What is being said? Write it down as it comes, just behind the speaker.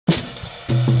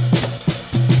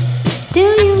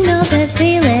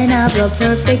a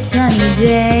perfect sunny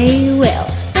day. Well,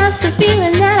 that's the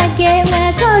feeling that I get when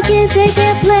I tell kids they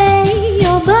can't play.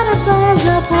 Your butterflies,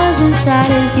 the poison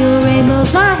status, your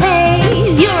rainbows, my